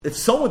If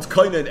someone's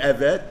kind of an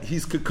evet,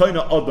 he's kind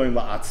of adon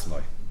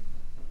la'atzmai.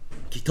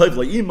 Kitov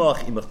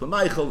la'imach, imach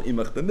b'meichel,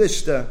 imach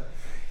b'mishta.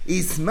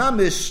 Is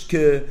mamish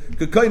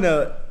kind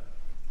of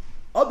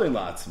adon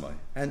la'atzmai.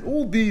 And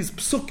all these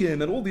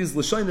psukim and all these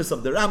lashonis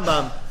of the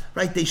Rambam,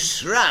 right? They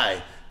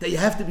shrai. They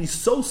have to be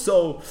so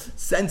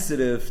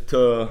sensitive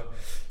to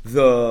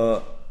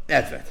the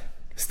evet.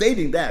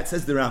 Stating that,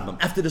 says the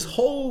Rambam, after this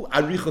whole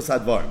arichos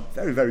advarim,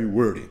 very, very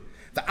wordy.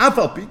 The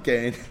afal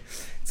pikein,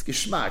 it's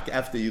geschmack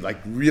after you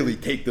really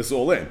take this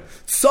all in.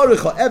 Tzarich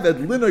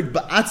ha'eved linog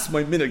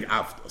ba'atzmai minig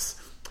aftos.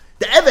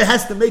 The eved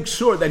has to make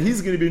sure that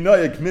he's going to be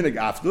noyek minig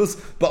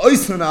aftos, but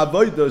oisan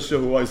avoida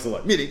shehu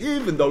oisalai. Meaning,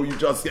 even though you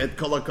just get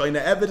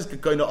kolakaina eved, it's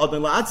kaina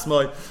adon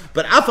la'atzmai,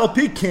 but afal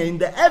pikein,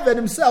 the eved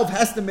himself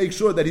has to make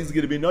sure that he's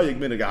going to be noyek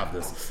minig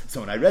aftos.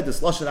 So when I read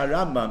this Lashon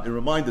HaRambam, it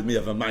reminded me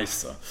of a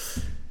Maisa.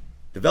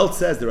 The Welt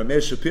says there are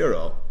Meir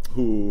Shapiro,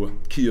 who,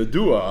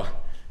 kiyodua,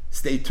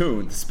 stay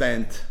tuned,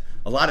 spent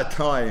a lot of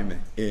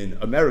time in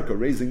America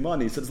raising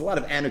money. So there's a lot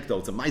of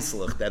anecdotes, a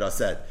maiselach that are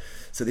said.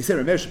 So they say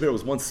Meir Shapiro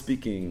was once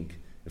speaking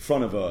in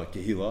front of a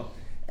kehila,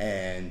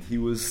 and he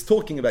was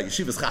talking about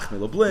Yeshivas Chachmei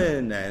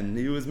Lublin, and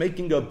he was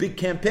making a big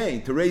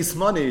campaign to raise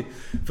money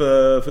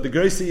for the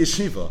Greisa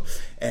Yeshiva.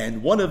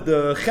 And one of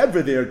the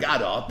chevra there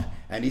got up,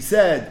 and he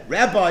said,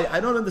 Rabbi, I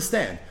don't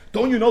understand.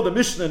 Don't you know the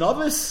Mishnah in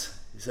Avos?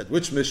 He said,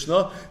 which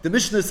Mishnah? The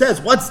Mishnah says,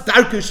 what's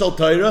Darkei Shel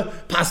Torah?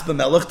 Pas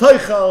b'melech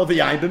toichel,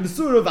 v'yayin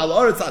b'mesura, v'al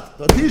aretz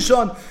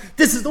atishon.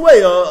 This is the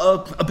way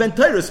a Ben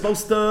Torah is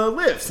supposed to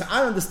live. So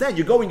I understand.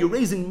 You're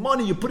raising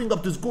money, you're putting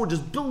up this gorgeous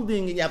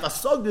building, and you have a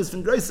sogdis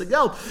from Greisa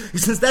Geld. He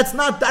says, that's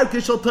not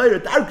Darkei Shel Torah.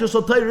 Darkei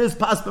Shel Torah is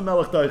Pas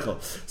b'melech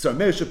toichel. So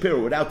Meir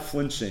Shapiro, without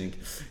flinching,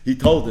 he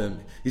told him,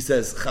 he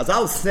says,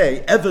 Chazal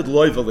say, Eved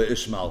loiva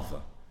le'ish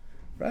malva.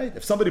 Right?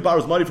 If somebody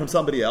borrows money from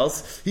somebody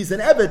else, he's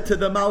an eved to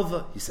the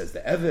malva. He says,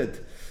 the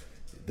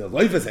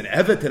loiva is an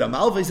eved to the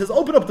malva. He says,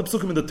 open up the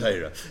psukim in the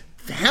Torah.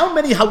 How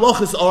many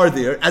halachas are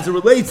there as it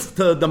relates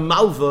to the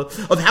malva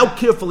of how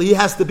careful he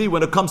has to be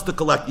when it comes to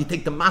collect? You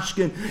take the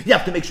mashkin, you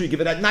have to make sure you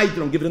give it at night, you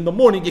don't give it in the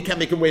morning, you can't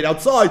make him wait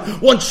outside.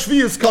 Once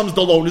shvius comes,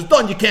 the loan is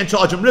done, you can't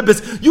charge him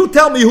ribbis. You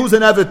tell me who's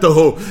an eved to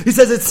who. He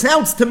says, it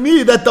sounds to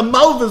me that the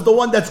malva is the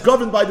one that's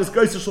governed by this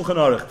Greisa Shulchan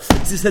Aruch.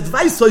 He said,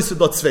 Weiß soise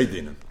dort zwei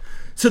dienen.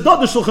 Tzedad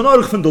the Shulchan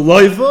Aruch from the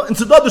loiva, and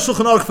tzedad the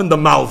Shulchan Aruch from the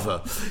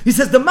malva. He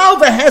says the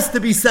malva has to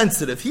be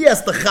sensitive. He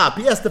has to chap,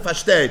 he has to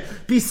fashtei.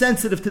 Be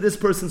sensitive to this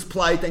person's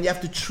plight, and you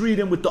have to treat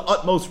him with the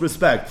utmost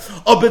respect.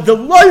 Oh, but the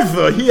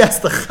loiva, he has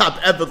to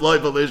chap, eved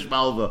loiva lish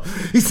malva.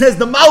 He says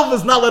the malva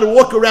is not allowed to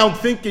walk around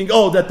thinking,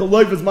 that the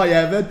loiva is my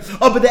eved.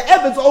 Oh, but the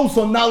eved's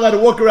also not allowed to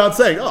walk around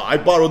saying, I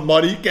borrowed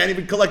money, you can't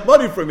even collect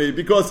money from me,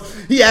 because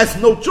he has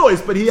no choice,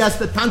 but he has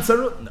to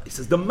tansar. No, he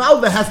says the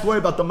malva has to worry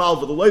about the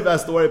malva, the loiva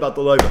has to worry about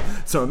the loiva.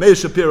 So Meir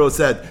Shapiro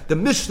said, the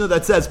Mishnah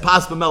that says,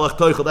 Pas b'melech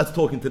toichel, that's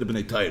talking to the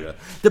Bnei Torah.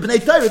 The Bnei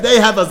Torah, they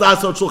have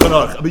Azasot Shulchan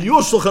Aruch. But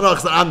your Shulchan Aruch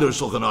is an under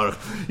Shulchan Aruch.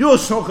 Your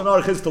Shulchan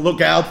Aruch is to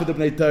look out for the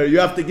Bnei Torah. You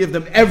have to give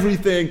them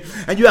everything,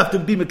 and you have to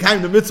be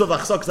Mekayim the mitzvah of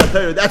Achsak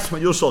Torah. That's what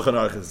your Shulchan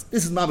Aruch is.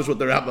 This is mamish what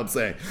the Rambam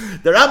saying.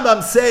 The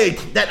Rambam saying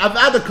that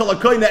Avada Kol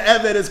HaKoyne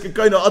Eved is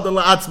Kekoyne Adon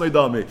La'atzmei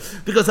Dami.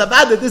 Because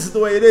Avada, this is the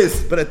way it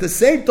is. But at the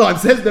same time,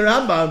 says the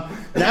Rambam,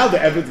 now the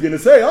Eved's going to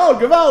say,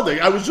 Gevaldik,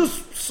 I was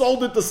just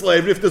sold into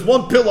slavery. If there's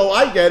one pillow,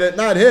 I get it,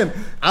 not him.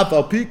 That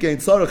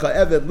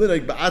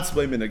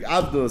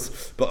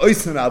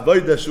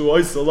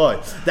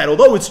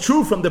although it's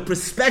true from the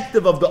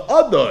perspective of the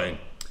Adon,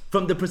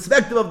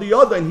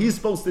 he's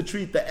supposed to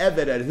treat the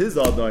Eved as his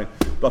Adon,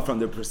 but from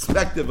the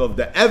perspective of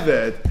the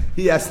Eved,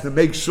 he has to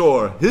make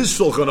sure his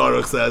Shulchan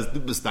Aruch says, du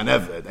bist an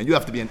Eved, and you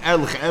have to be an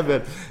Erlich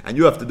Eved, and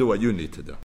you have to do what you need to do.